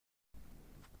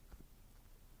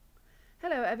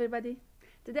Hello everybody.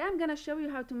 Today I'm gonna show you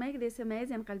how to make this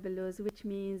amazing qalb al-lawz, which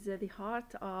means the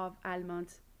heart of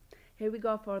almonds. Here we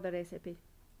go for the recipe.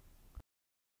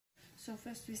 So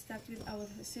first we start with our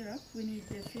syrup. We need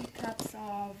 3 cups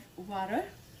of water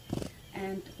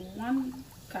and 1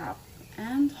 cup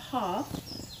and half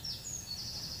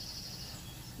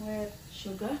with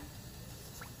sugar.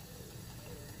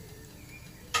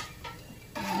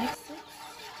 Mix it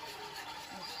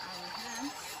with our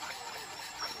hands.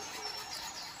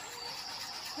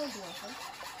 Cold water.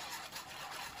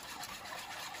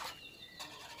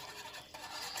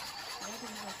 Ready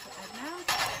now to add now.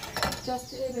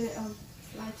 Just a little bit of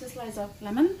two slices of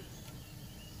lemon.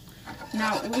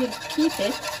 Now we'll keep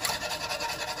it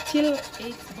till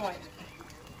it's boiled.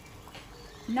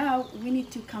 Now we need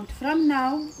to count from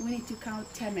now. We need to count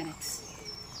 10 minutes,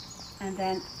 and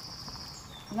then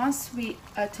once we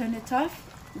turn it off,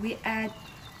 we add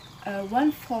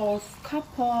 1/4 cup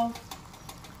of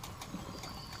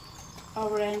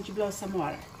orange blossom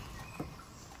water.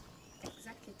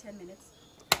 Exactly 10 minutes.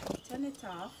 Turn it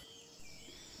off,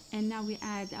 and now we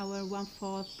add our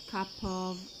 1/4 cup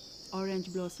of orange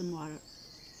blossom water.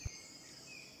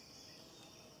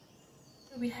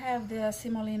 We have the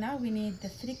semolina. We need the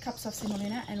 3 cups of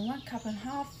semolina and 1 cup and a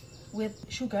half with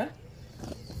sugar.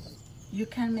 You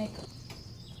can make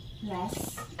less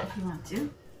if you want to,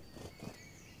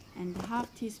 and a half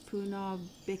teaspoon of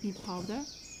baking powder.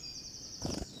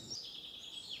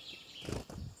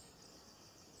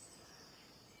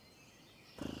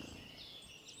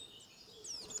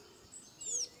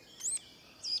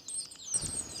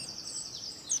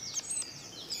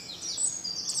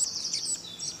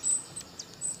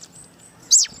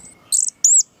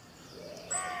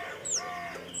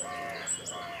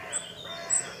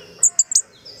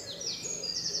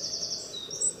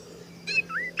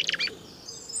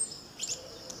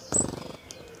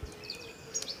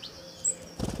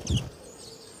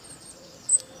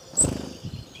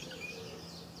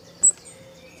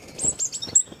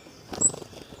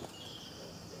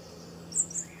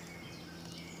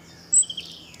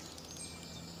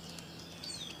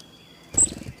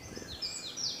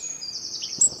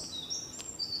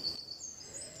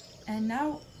 And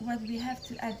now what we have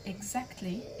to add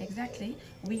exactly,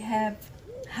 we have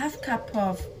half cup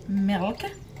of milk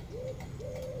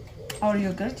or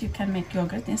yogurt. You can make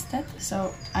yogurt instead.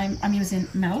 So I'm using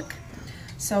milk.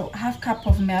 So half cup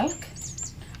of milk,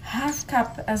 half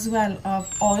cup as well of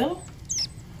oil,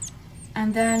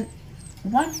 and then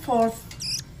 1/4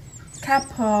 cup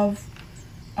of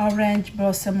orange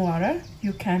blossom water.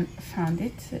 You can find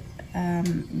it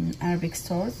in Arabic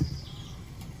stores.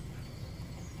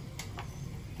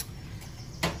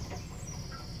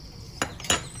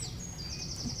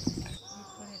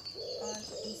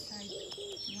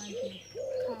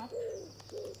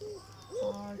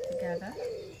 All together.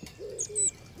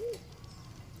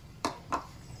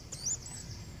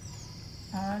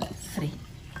 All 3.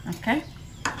 Okay,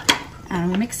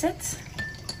 and we mix it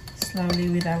slowly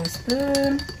with our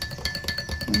spoon.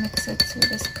 We mix it with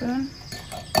the spoon.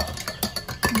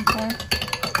 Okay,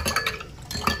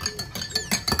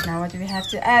 now what do we have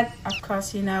to add? Of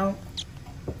course, you know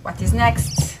what is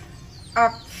next.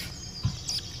 Up,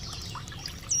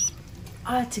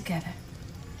 all together.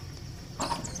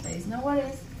 There is no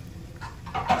worries.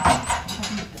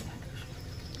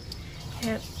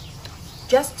 Here,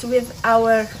 just with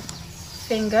our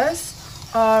fingers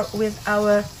or with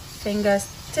our fingers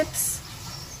tips,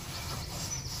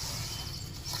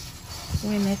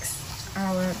 we mix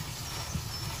our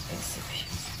recipe.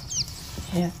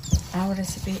 Here, our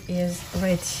recipe is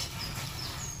ready,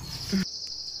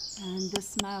 and the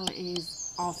smell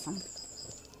is awesome.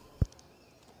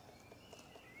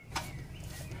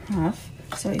 Half.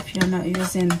 So if you're not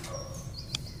using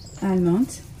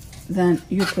almonds, then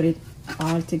you put it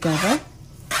all together.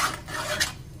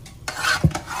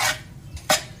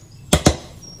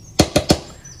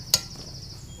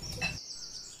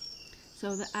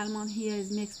 So the almond here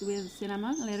is mixed with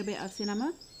cinnamon, a little bit of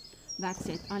cinnamon. That's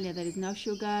it. Only there is no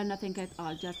sugar, nothing at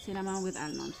all, just cinnamon with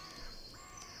almond.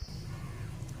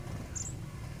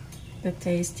 The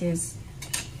taste is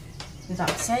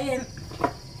without saying,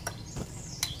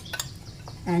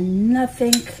 and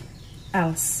nothing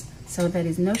else. So there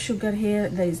is no sugar here,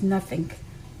 there is nothing.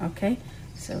 Okay,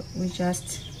 so we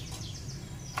just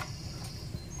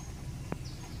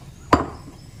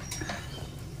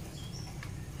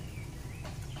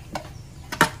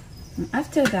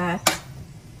after that,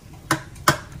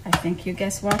 I think you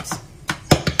guess what,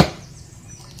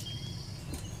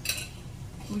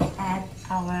 we add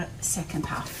our second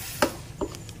half.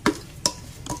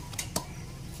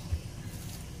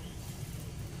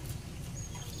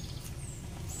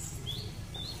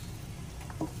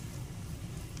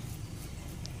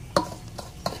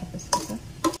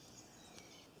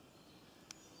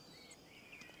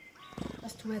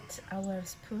 wet our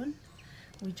spoon.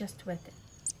 We just wet it,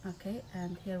 okay?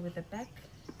 And here with the back,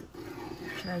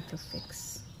 try to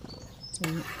fix.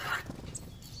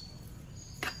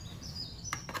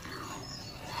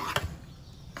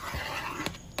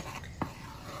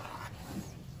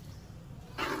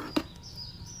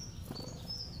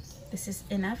 This is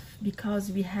enough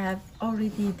because we have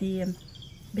already the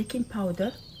baking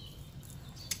powder.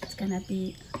 It's gonna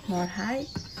be more high.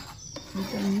 We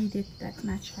don't need it that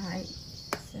much high.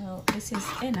 So this is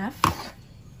enough.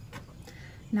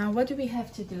 Now what do we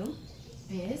have to do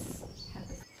is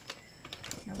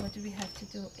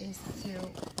to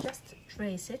just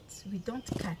trace it. We don't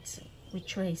cut, we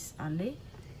trace only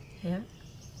here.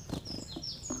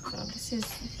 So this is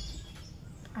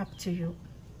up to you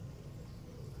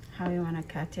how you want to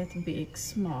cut it, big,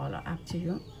 small, up to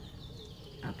you.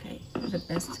 Okay, the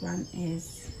best one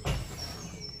is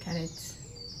cut it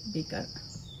bigger.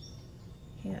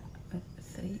 Here with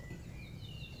 3.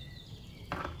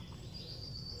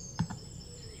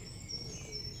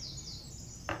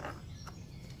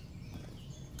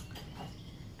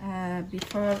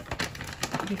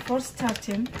 Before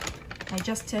starting, I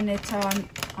just turn it on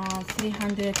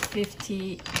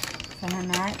 350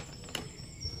 Fahrenheit.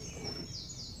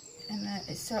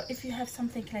 And so if you have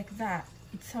something like that,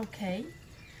 it's okay.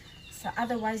 So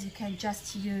otherwise you can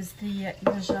just use the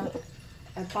usual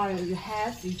barrel you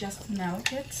have. You just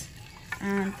melt it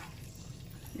and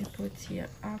you put here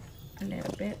up a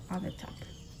little bit on the top.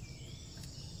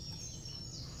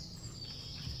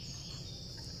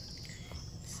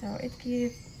 So it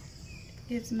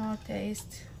gives more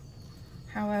taste.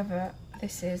 However,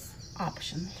 this is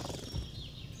optional.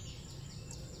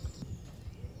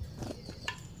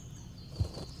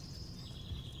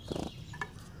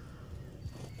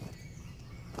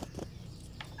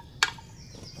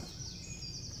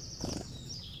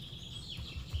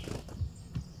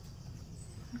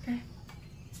 Okay.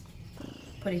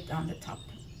 Put it on the top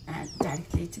and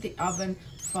directly to the oven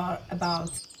for about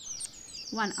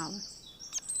 1 hour.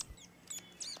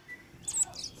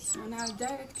 So now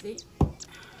directly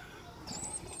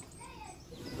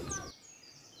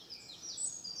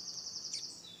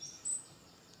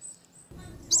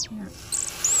yeah.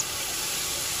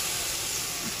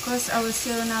 Of course our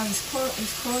syrup now is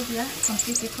cold, yeah,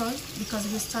 completely cold, because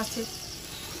we started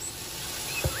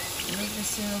with the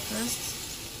syrup first.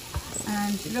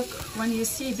 And look, when you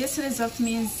see this result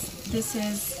means this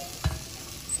is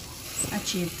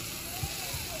achieved.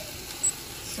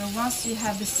 So once you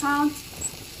have the sound,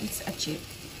 it's achieved.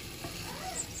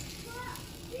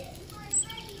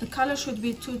 The color should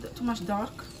be too much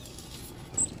dark.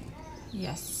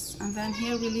 Yes, and then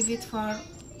here we leave it for,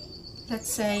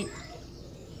 let's say,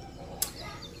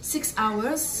 6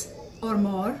 hours or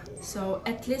more. So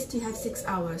at least you have 6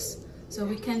 hours. So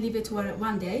we can leave it for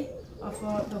 1 day or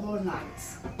for the whole night.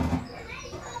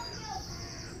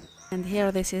 And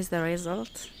here this is the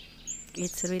result.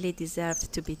 It's really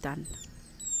deserved to be done.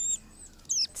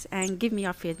 And give me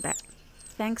your feedback.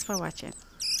 Thanks for watching.